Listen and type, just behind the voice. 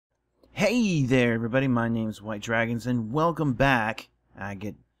Hey there, everybody. My name's White Dragons, and welcome back. I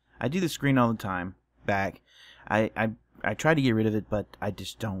do the screen all the time. Back. I try to get rid of it, but I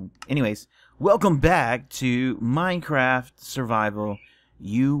just don't. Anyways, welcome back to Minecraft Survival.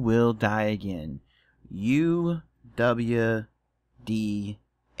 You will die again. UWDA.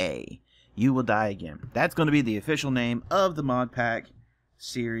 You will die again. That's going to be the official name of the mod pack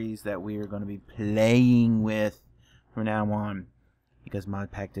series that we are going to be playing with from now on. Because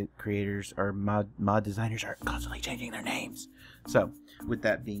mod pack creators or mod designers are constantly changing their names. So, with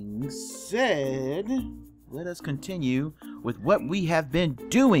that being said, let us continue with what we have been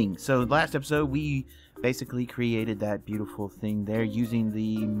doing. So, last episode we basically created that beautiful thing there using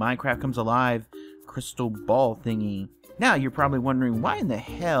the Minecraft Comes Alive crystal ball thingy. Now, you're probably wondering, why in the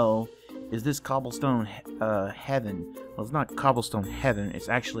hell is this cobblestone heaven? Well, it's not cobblestone heaven, it's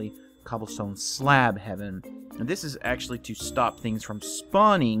actually cobblestone slab heaven. And this is actually to stop things from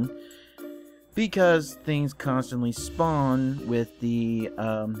spawning, because things constantly spawn with the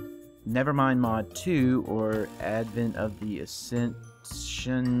NeverMine mod 2 or Advent of the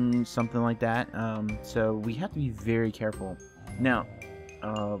Ascension, something like that. So we have to be very careful. Now,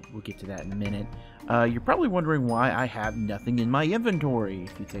 we'll get to that in a minute. You're probably wondering why I have nothing in my inventory.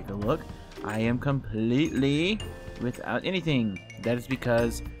 If you take a look, I am completely without anything. That is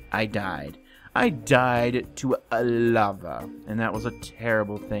because I died. I died to a lava, and that was a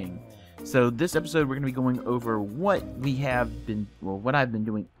terrible thing. So this episode we're going to be going over what we have been, well, what I've been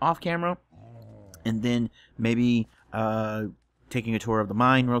doing off camera, and then maybe taking a tour of the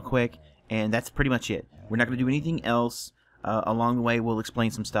mine real quick, and that's pretty much it. We're not going to do anything else. Along the way we'll explain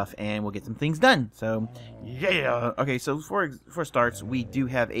some stuff and we'll get some things done. So yeah. Okay, so for starts, we do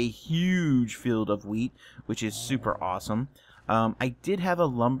have a huge field of wheat, which is super awesome. I did have a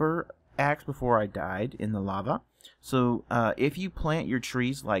lumber axe before I died in the lava. So if you plant your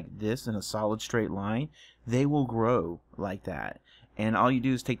trees like this in a solid straight line, they will grow like that. And all you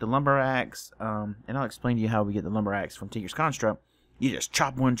do is take the lumber axe, and I'll explain to you how we get the lumber axe from Tinker's Construct. You just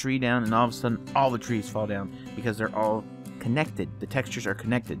chop one tree down and all of a sudden all the trees fall down because they're all connected. The textures are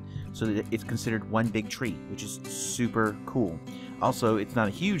connected, so that it's considered one big tree, which is super cool. Also, it's not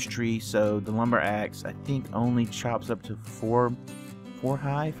a huge tree, so the lumber axe I think only chops up to 4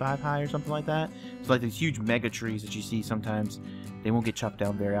 high, 5 high, or something like that. It's like these huge mega trees that you see sometimes. They won't get chopped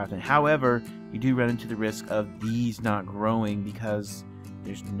down very often. However, you do run into the risk of these not growing because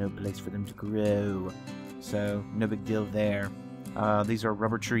there's no place for them to grow. So no big deal there. These are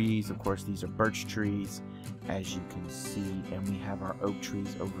rubber trees. Of course, these are birch trees, as you can see, and we have our oak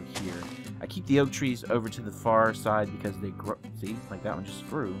trees over here. I keep the oak trees over to the far side because they grow. See, like that one just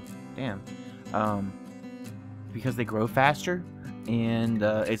grew. Damn. Because they grow faster, and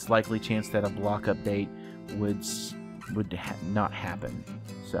it's likely chance that a block update would not happen.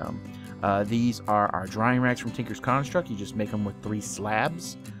 So these are our drying racks from Tinker's Construct. You just make them with 3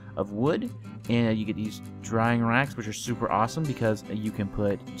 slabs of wood, and you get these drying racks, which are super awesome because you can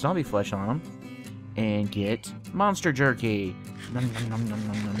put zombie flesh on them and get monster jerky. Nom, nom, nom, nom,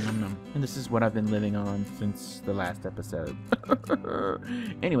 nom, nom, nom. And this is what I've been living on since the last episode.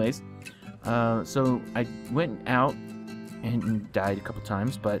 Anyways, so I went out and died a couple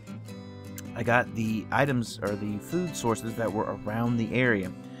times, but I got the items or the food sources that were around the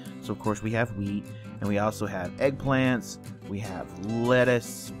area. So of course we have wheat, and we also have eggplants, we have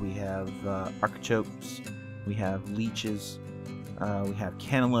lettuce, we have artichokes, we have leeches, we have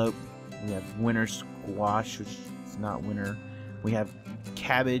cantaloupe, we have winter squash, which is not winter, we have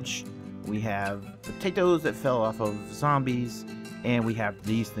cabbage, we have potatoes that fell off of zombies, and we have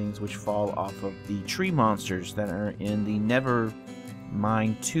these things which fall off of the tree monsters that are in the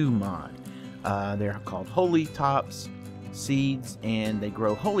NeverMine 2 mod. They're called holy tops seeds, and they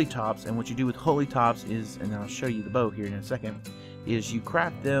grow holy tops. And what you do with holy tops is, and I'll show you the bow here in a second, is you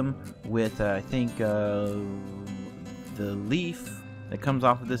craft them with I think the leaf that comes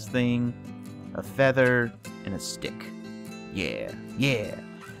off of this thing, a feather, and a stick. Yeah.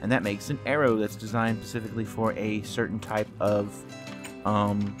 And that makes an arrow that's designed specifically for a certain type of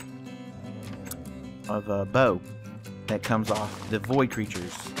bow that comes off the void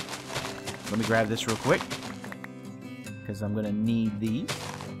creatures. Let me grab this real quick, because I'm going to need these.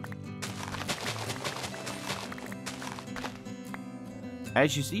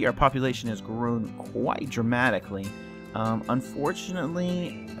 As you see, our population has grown quite dramatically.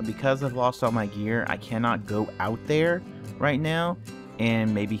 Unfortunately, because I've lost all my gear, I cannot go out there right now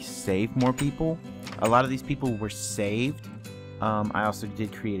and maybe save more people. A lot of these people were saved. I also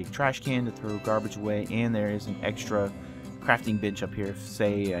did create a trash can to throw garbage away, and there is an extra crafting bench up here if,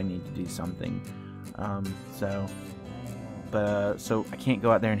 say, I need to do something. So but so I can't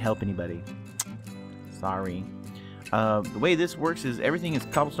go out there and help anybody. Sorry. The way this works is everything is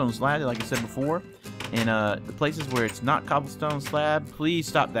cobblestone slab, like I said before. And the places where it's not cobblestone slab, please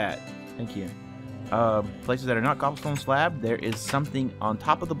stop that. Thank you. Places that are not cobblestone slab, there is something on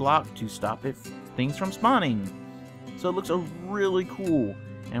top of the block to stop things from spawning. So it looks really cool.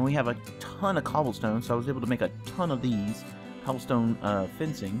 And we have a ton of cobblestone, so I was able to make a ton of these cobblestone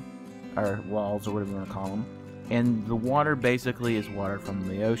fencing, or walls, or whatever you want to call them. And the water basically is water from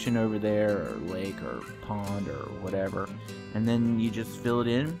the ocean over there, or lake, or pond, or whatever. And then you just fill it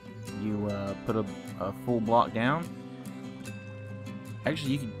in. You put a full block down.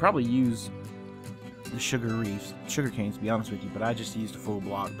 Actually, you could probably use the sugar canes, to be honest with you, but I just used a full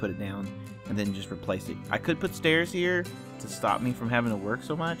block, put it down, and then just replace it. I could put stairs here to stop me from having to work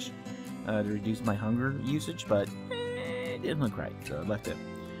so much, to reduce my hunger usage, but it didn't look right, so I left it.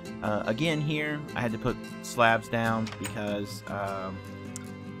 Again, here I had to put slabs down because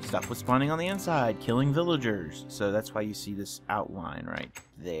stuff was spawning on the inside, killing villagers. So that's why you see this outline right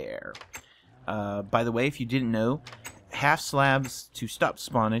there. By the way, if you didn't know, half slabs to stop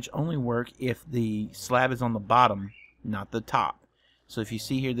spawnage only work if the slab is on the bottom, not the top. So if you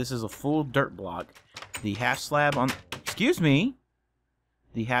see here, this is a full dirt block. The half slab on, the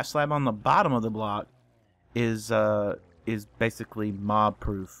half slab on the bottom of the block is basically mob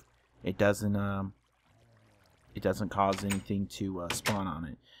proof. It doesn't cause anything to spawn on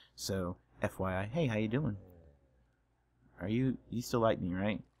it. So FYI, hey, how you doing? You still like me,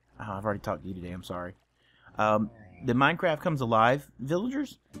 right? Oh, I've already talked to you today. I'm sorry. The Minecraft comes alive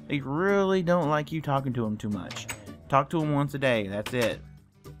villagers, they really don't like you talking to them too much. Talk to them once a day, that's it.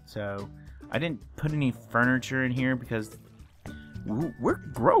 So I didn't put any furniture in here because we're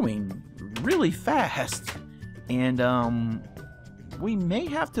growing really fast, and we may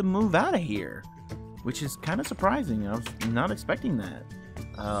have to move out of here, which is kind of surprising. I was not expecting that.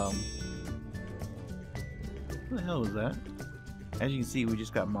 What the hell is that? As you can see, we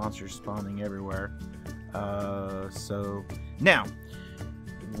just got monsters spawning everywhere. So now,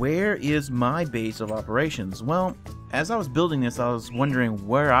 where is my base of operations? Well, as I was building this, I was wondering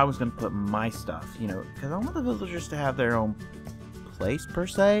where I was going to put my stuff, you know, because I want the villagers to have their own place per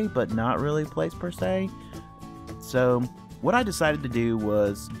se, but not really place per se. So what I decided to do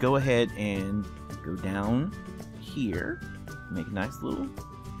was go ahead and go down here, make a nice little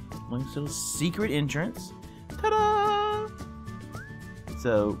secret entrance. Ta-da!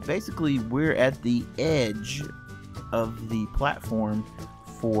 So basically, we're at the edge of the platform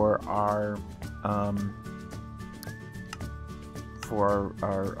for our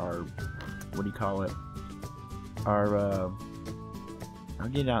what do you call it? Our I'll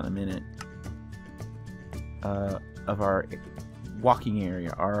get it out in a minute. Of our walking area,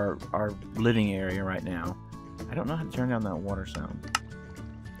 our living area right now. I don't know how to turn down that water sound,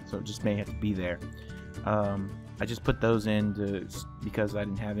 so it just may have to be there. I just put those in because I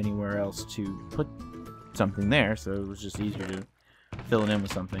didn't have anywhere else to put something there, so it was just easier to fill it in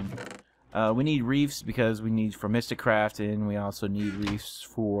with something. We need reefs because we need for Mystic Craft, and we also need reefs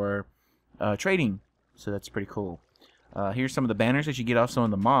for trading, so that's pretty cool. Here's some of the banners that you get off some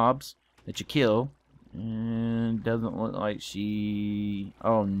of the mobs that you kill. And doesn't look like she...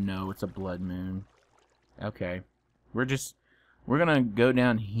 Oh no, it's a blood moon. Okay. We're gonna go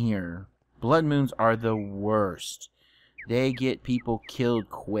down here. Blood moons are the worst. They get people killed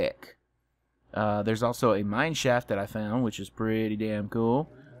quick. There's also a mine shaft that I found, which is pretty damn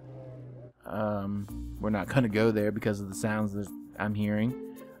cool. We're not gonna go there because of the sounds that I'm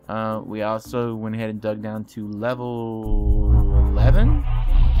hearing. We also went ahead and dug down to level 11.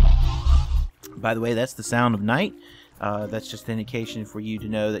 By the way, that's the sound of night. That's just an indication for you to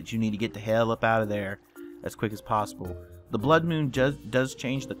know that you need to get the hell up out of there as quick as possible. The blood moon does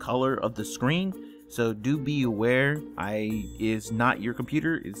change the color of the screen, so do be aware. Is not your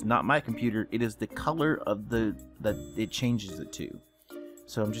computer. It's not my computer. It is the color of that it changes it to.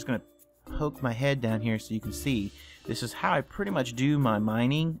 So I'm just gonna poke my head down here so you can see. This is how I pretty much do my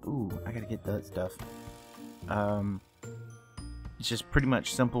mining. Ooh, I gotta get that stuff. It's just pretty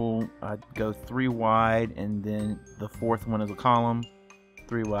much simple. I go 3 wide, and then the 4th one is a column.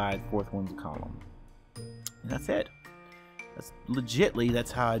 3 wide, 4th one's a column. And that's it. That's legitly,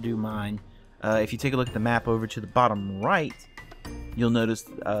 that's how I do mine. If you take a look at the map over to the bottom right, you'll notice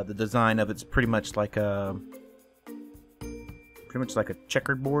the design of it's pretty much like a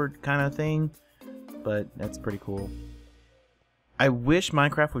checkerboard kind of thing. But that's pretty cool. I wish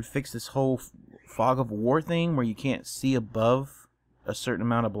Minecraft would fix this whole fog of war thing where you can't see above a certain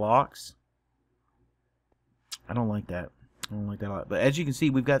amount of blocks. I don't like that. I don't like that a lot. But as you can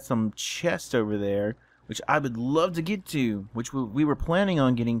see, we've got some chests over there, which I would love to get to, which we were planning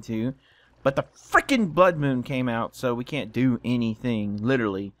on getting to, but the freaking blood moon came out, so we can't do anything,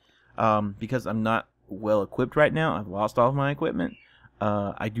 literally, because I'm not well equipped right now. I've lost all of my equipment.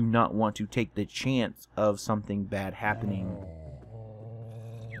 I do not want to take the chance of something bad happening.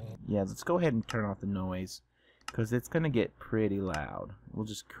 Yeah, let's go ahead and turn off the noise, because it's going to get pretty loud. We'll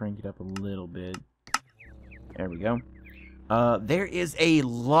just crank it up a little bit. There we go. There is a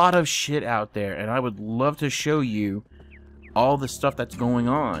lot of shit out there, and I would love to show you all the stuff that's going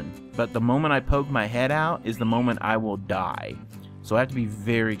on. But the moment I poke my head out is the moment I will die. So I have to be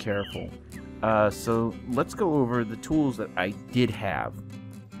very careful. So let's go over the tools that I did have.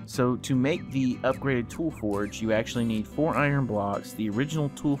 So to make the upgraded tool forge, you actually need 4 iron blocks, the original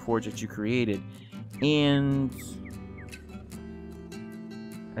tool forge that you created, and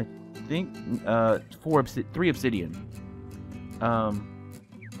I think 3 obsidian.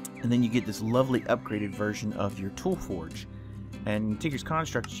 And then you get this lovely upgraded version of your tool forge. And in Tigger's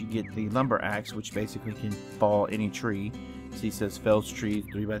Constructs, you get the lumber axe, which basically can fall any tree. See, it says fells tree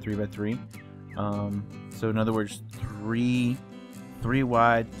 3x3x3. So in other words, 3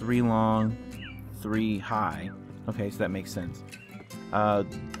 wide, 3 long, 3 high. Okay, so that makes sense.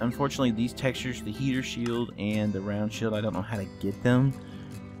 Unfortunately, these textures, the heater shield and the round shield, I don't know how to get them.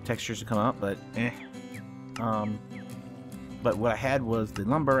 Textures to come up, but but what I had was the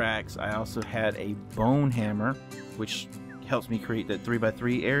lumber axe. I also had a bone hammer, which helps me create that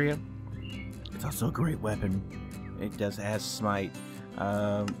 3x3 area. It's also a great weapon. It has smite.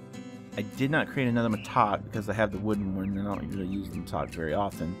 I did not create another mattock because I have the wooden one and I don't usually use the mattock very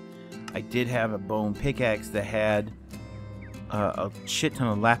often. I did have a bone pickaxe that had a shit ton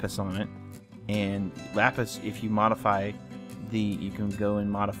of lapis on it. And lapis, if you modify you can go and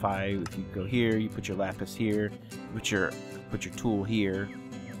modify. If you go here, you put your lapis here, put your tool here,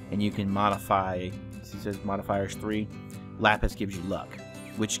 and you can modify. See, it says modifiers 3. Lapis gives you luck,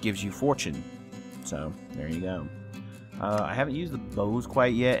 which gives you fortune. So there you go. I haven't used the bows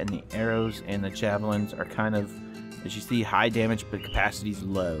quite yet, and the arrows and the javelins are kind of, as you see, high damage, but capacity's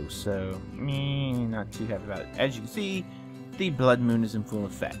low. So not too happy about it. As you can see, the blood moon is in full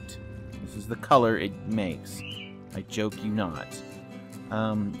effect. This is the color it makes. I joke you not.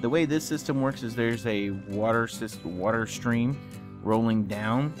 The way this system works is there's a water stream rolling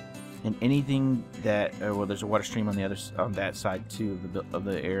down, and anything that well, there's a water stream on that side too of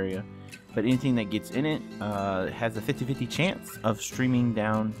the area, but anything that gets in it has a 50-50 chance of streaming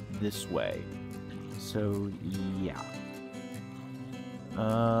down this way. So yeah.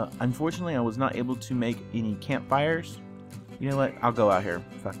 Unfortunately, I was not able to make any campfires. You know what? I'll go out here.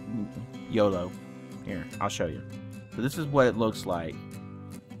 Fuck, YOLO. Here, I'll show you. So this is what it looks like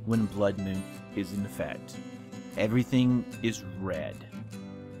when blood moon is in effect. Everything is red.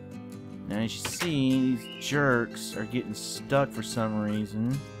 Now as you see, these jerks are getting stuck for some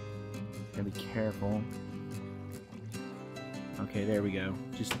reason. Gotta be careful. Okay, there we go.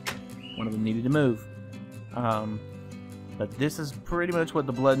 Just one of them needed to move. But this is pretty much what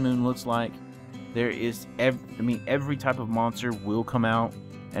the blood moon looks like. There is every type of monster will come out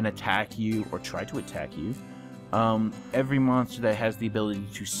and attack you or try to attack you. Every monster that has the ability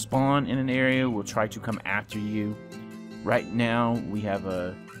to spawn in an area will try to come after you. Right now we have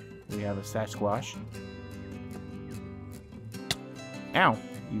a Sasquatch. Ow!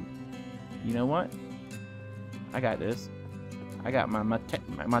 You know what? I got this. I got my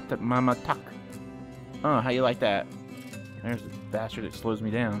mattock. Oh, how you like that? There's the bastard that slows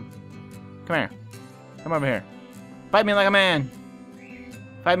me down. Come here. Come over here. Fight me like a man.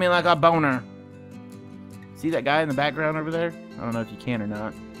 Fight me like a boner. See that guy in the background over there? I don't know if you can or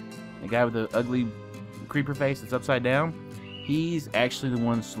not. The guy with the ugly creeper face that's upside down. He's actually the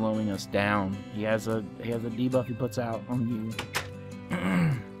one slowing us down. He has a debuff he puts out on you.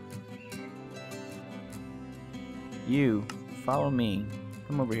 You, follow me.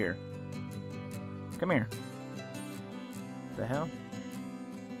 Come over here. Come here. What the hell?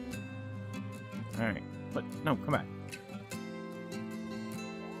 Alright. But no, come back.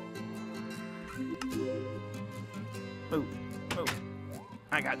 Move. Move.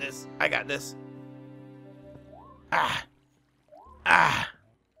 I got this. I got this. Ah. Ah.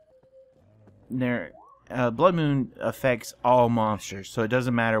 There. Blood Moon affects all monsters, so it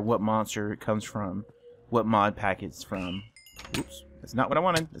doesn't matter what monster it comes from, what mod pack it's from. Oops. That's not what I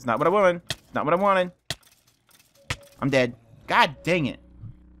wanted. That's not what I wanted. That's not what I wanted. I'm dead. God dang it.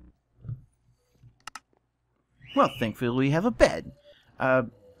 Well, thankfully we have a bed.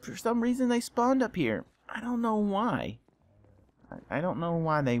 For some reason they spawned up here. I don't know why. I don't know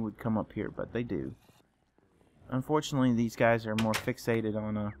why they would come up here, but they do. Unfortunately, these guys are more fixated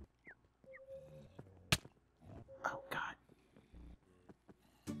on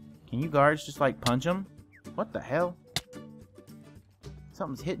Can you guards just like punch him? What the hell?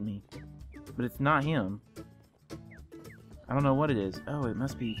 Something's hitting me. But it's not him. I don't know what it is. Oh, it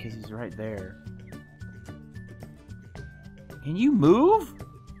must be because he's right there. Can you move?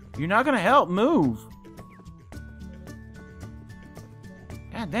 You're not gonna help. Move.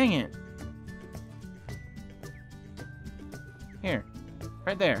 God dang it. Here.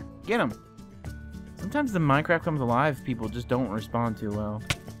 Right there. Get him. Sometimes the Minecraft comes alive, people just don't respond too well.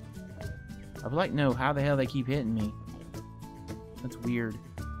 I would like to know how the hell they keep hitting me. That's weird.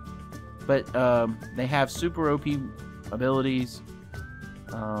 But they have super OP abilities.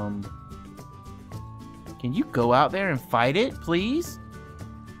 Can you go out there and fight it, please?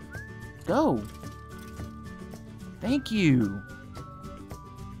 Go. Thank you.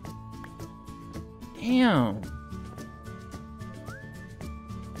 Damn.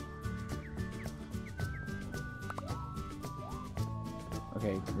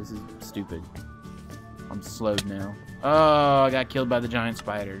 Okay, this is stupid. I'm slowed now. Oh, I got killed by the giant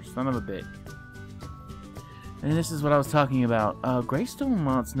spiders. Son of a bitch. And this is what I was talking about. Gravestone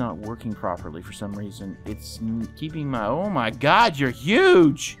mod's not working properly for some reason. It's keeping my... Oh my god, you're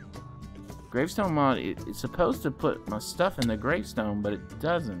huge! Gravestone mod, it's supposed to put my stuff in the gravestone, but it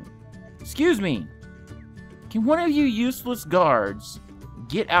doesn't. Excuse me! Can one of you useless guards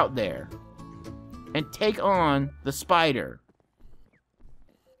get out there and take on the spider?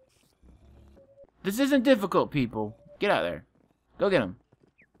 This isn't difficult, people. Get out there. Go get him.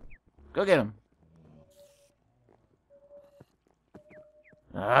 Go get him.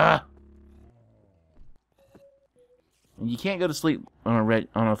 Ah! And you can't go to sleep on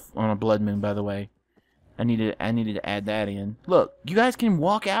a blood moon, by the way. I needed to add that in. Look, you guys can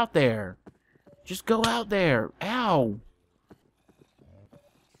walk out there. Just go out there. Ow!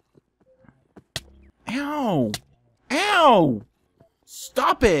 Ow! Ow!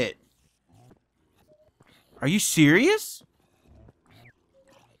 Stop it! Are you serious?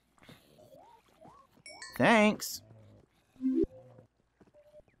 Thanks.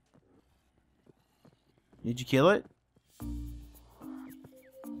 Did you kill it?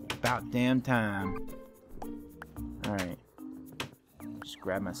 About damn time. Alright. Just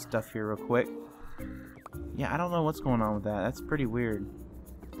grab my stuff here real quick. Yeah, I don't know what's going on with that. That's pretty weird.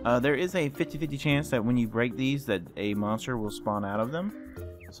 There is a 50-50 chance that when you break these that a monster will spawn out of them.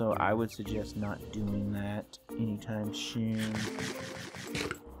 So I would suggest not doing that anytime soon.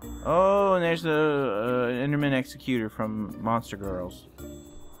 Oh, and there's the Enderman Executor from Monster Girls.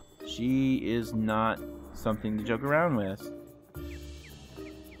 She is not something to joke around with.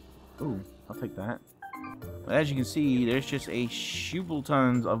 Ooh, I'll take that. But as you can see, there's just a shoople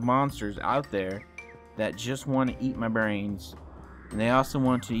tons of monsters out there that just want to eat my brains. And they also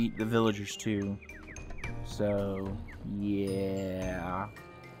want to eat the villagers too. So, yeah.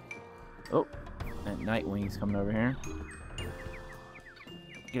 Oh, that Nightwing's coming over here.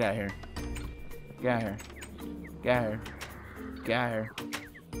 Get out of here. Get out of here. Get out of here. Get out of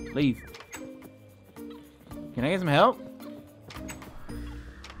here. Leave. Can I get some help?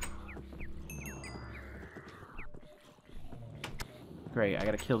 Great, I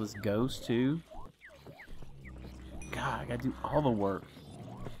gotta kill this ghost too. God, I gotta do all the work.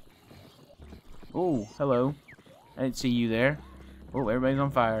 Oh, hello. I didn't see you there. Oh, everybody's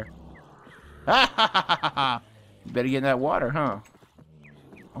on fire. Ha ha ha ha ha! You better get in that water, huh?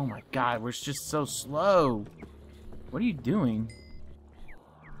 Oh my god, we're just so slow. What are you doing?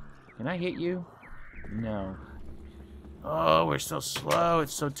 Can I hit you? No. Oh, we're so slow.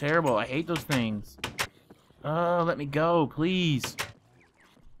 It's so terrible. I hate those things. Oh, let me go, please.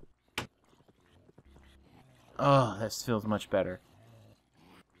 Oh, this feels much better.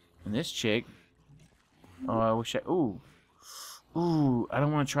 And this chick. Oh, I wish I... Ooh. Ooh, I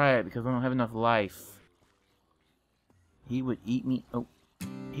don't want to try it because I don't have enough life. He would eat me. Oh,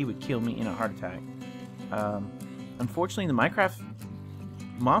 he would kill me in a heart attack. Unfortunately, the Minecraft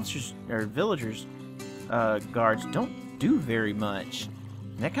monsters or villagers guards don't do very much.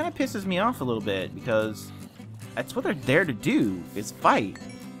 And that kind of pisses me off a little bit because that's what they're there to do, is fight.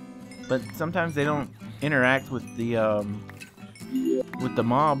 But sometimes they don't interact with the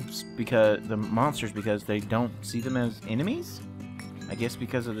mobs, because the monsters, because they don't see them as enemies. I guess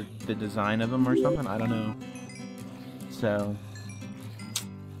because of the design of them or something. I don't know. So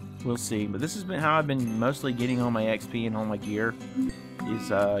we'll see. But this has been how I've been mostly getting all my XP and all my gear,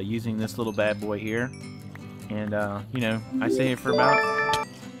 is using this little bad boy here. And you know, I sit here for about...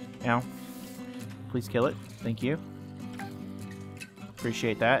 Ow. Please kill it. Thank you.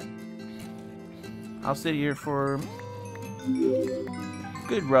 Appreciate that. I'll sit here for a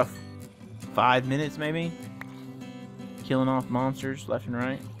good rough 5 minutes maybe, killing off monsters left and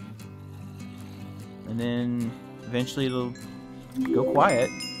right. And then eventually it'll go quiet,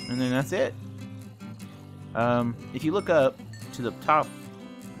 and then that's it. If you look up to the top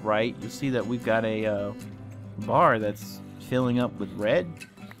right, you'll see that we've got a bar that's filling up with red.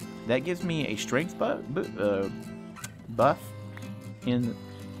 That gives me a strength buff in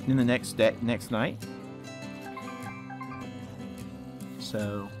the next night.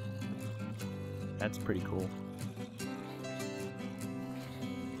 So that's pretty cool.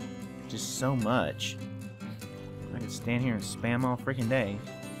 Just so much. I can stand here and spam all freaking day.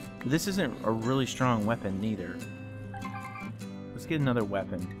 But this isn't a really strong weapon neither. Let's get another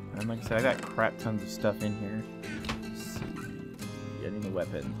weapon. And like I said, I got crap tons of stuff in here. Let's see. I need a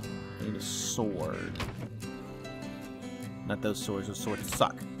weapon. I need a sword. Not those swords. Those swords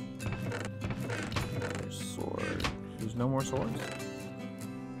suck. There's sword. There's no more swords?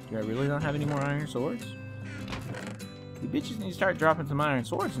 Do I really not have any more iron swords? You bitches need to start dropping some iron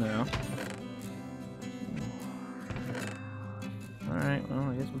swords now. Alright, well,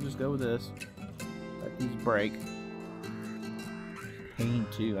 I guess we'll just go with this. Let these break. Pain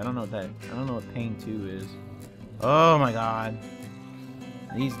 2. I don't know what Pain 2 is. Oh my god.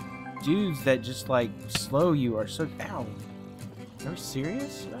 These dudes that just like slow you are so... Ow. Are we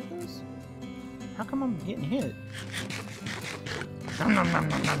serious about this? How come I'm getting hit? Nom, nom, nom,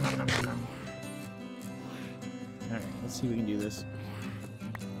 nom, nom, nom, nom, nom. Alright, let's see if we can do this.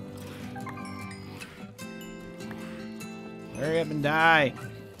 Hurry up and die!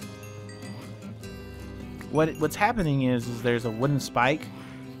 What's happening is there's a wooden spike.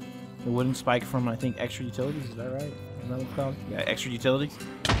 The wooden spike from, I think, Extra Utilities, is that right? Is that what it's called? Yeah, Extra Utilities.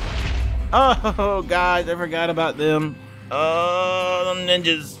 Oh, guys, I forgot about them. Oh, them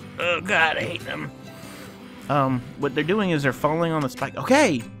ninjas. Oh, God, I hate them. What they're doing is they're falling on the spike.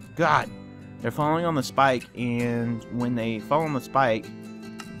 Okay! God! They're falling on the spike, and when they fall on the spike,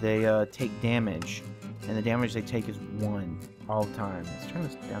 they take damage. And the damage they take is 1 all the time. Let's turn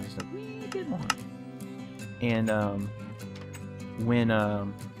this down just a wee bit more. And, when,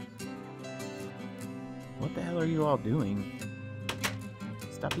 what the hell are you all doing?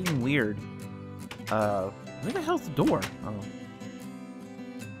 Stop being weird. Where the hell's the door? Oh.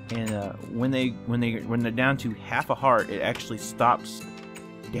 And, when they're down to half a heart, it actually stops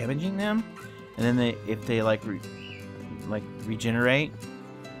damaging them. And then if they like regenerate,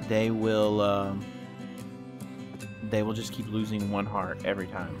 they will just keep losing 1 heart every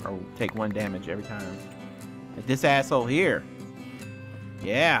time, or take 1 damage every time. Like this asshole here.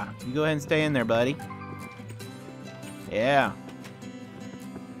 Yeah, you go ahead and stay in there, buddy. Yeah.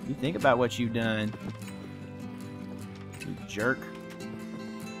 You think about what you've done, you jerk.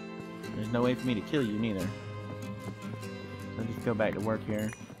 There's no way for me to kill you neither. I'll just go back to work here.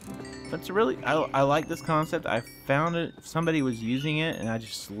 But it's really, I like this concept. I found it, somebody was using it, and I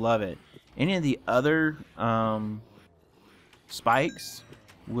just love it. Any of the other spikes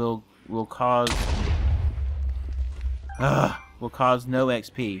will cause no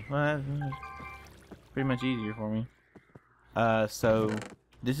XP. Well, that's pretty much easier for me. So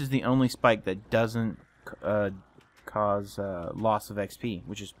this is the only spike that doesn't cause loss of XP,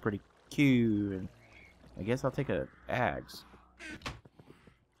 which is pretty cute. And I guess I'll take a axe.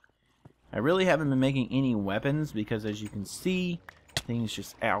 I really haven't been making any weapons because, as you can see, things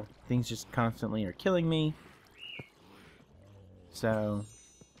just constantly are killing me. So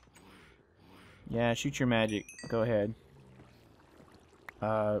yeah, shoot your magic. Go ahead.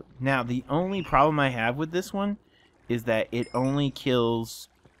 Now the only problem I have with this one is that it only kills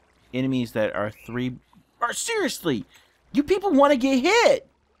enemies that are 3. Or seriously, you people want to get hit?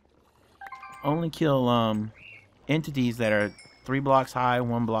 Only kill entities that are 3 blocks high,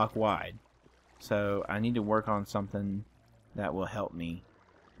 1 block wide. So I need to work on something that will help me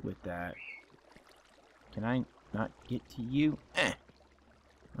with that. Can I not get to you?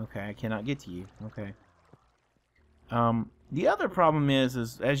 Okay, I cannot get to you. Okay. The other problem is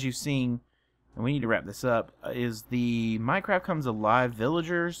as you've seen, and we need to wrap this up, is the Minecraft Comes Alive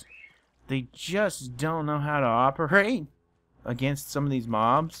villagers. They just don't know how to operate against some of these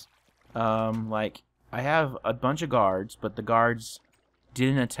mobs. Like, I have a bunch of guards, but the guards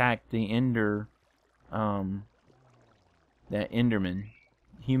didn't attack the that Enderman,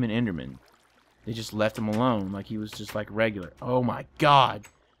 human Enderman. They just left him alone, like he was just like regular. Oh my god,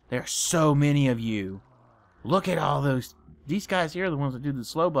 there are so many of you. Look at all those. These guys here are the ones that do the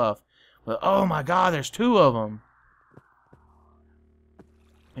slow buff. But oh my god, there's 2 of them.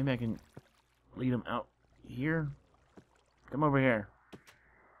 Maybe I can lead them out here. Come over here.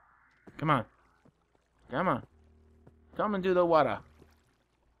 Come on. Come on. Come into the water.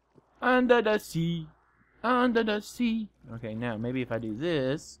 Under the sea. Under the sea. Okay, now maybe if I do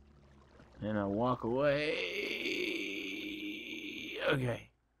this, And I'll walk away. Okay.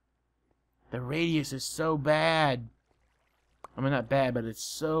 The radius is so bad. I mean, not bad, but it's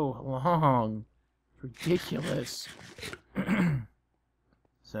so long. Ridiculous.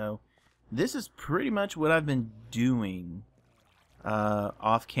 So, this is pretty much what I've been doing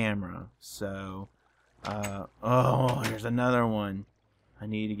off camera. So, oh, here's another one. I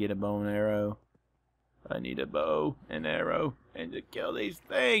need to get a bow and arrow. I need a bow and arrow and to kill these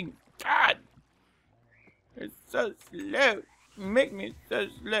things. God! They're so slow. You make me so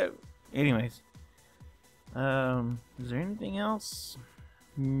slow. Anyways. Is there anything else?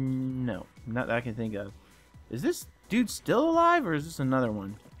 No. Not that I can think of. Is this dude still alive or is this another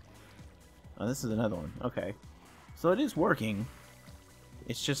one? Oh, this is another one. Okay. So it is working.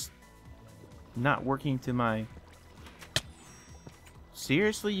 It's just not working to my...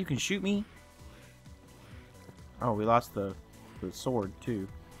 Seriously? You can shoot me? Oh, we lost the sword too.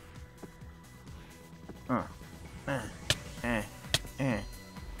 Oh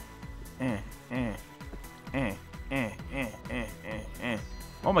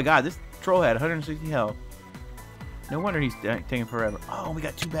my god, this troll had 160 health. No wonder he's taking forever. Oh, we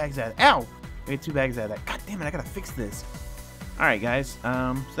got 2 bags out of that. Ow! We got 2 bags out of that. God damn it, I gotta fix this. Alright guys,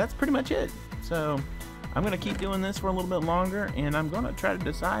 so that's pretty much it. So, I'm gonna keep doing this for a little bit longer, and I'm gonna try to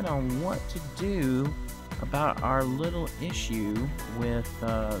decide on what to do about our little issue with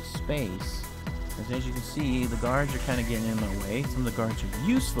space. Because as you can see, the guards are kind of getting in my way. Some of the guards are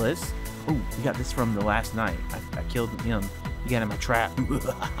useless. Oh, we got this from the last night. I killed him. He got in my trap. And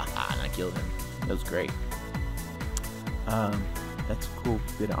I killed him. That was great. That's a cool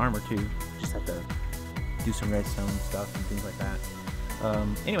bit of armor too. Just have to do some redstone stuff and things like that.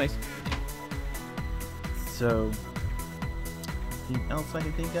 Anyways. So, anything else I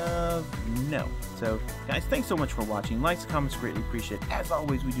can think of? No. So, guys, thanks so much for watching. Likes, comments, greatly appreciated. As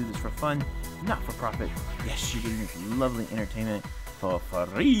always, we do this for fun, not for profit. Yes, you're getting this lovely entertainment for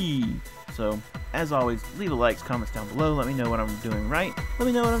free. So, as always, leave a likes, comments down below. Let me know what I'm doing right. Let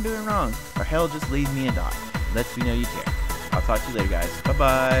me know what I'm doing wrong. Or hell, just leave me a dot. Let me know you care. I'll talk to you later, guys.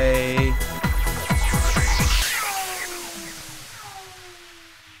 Bye-bye.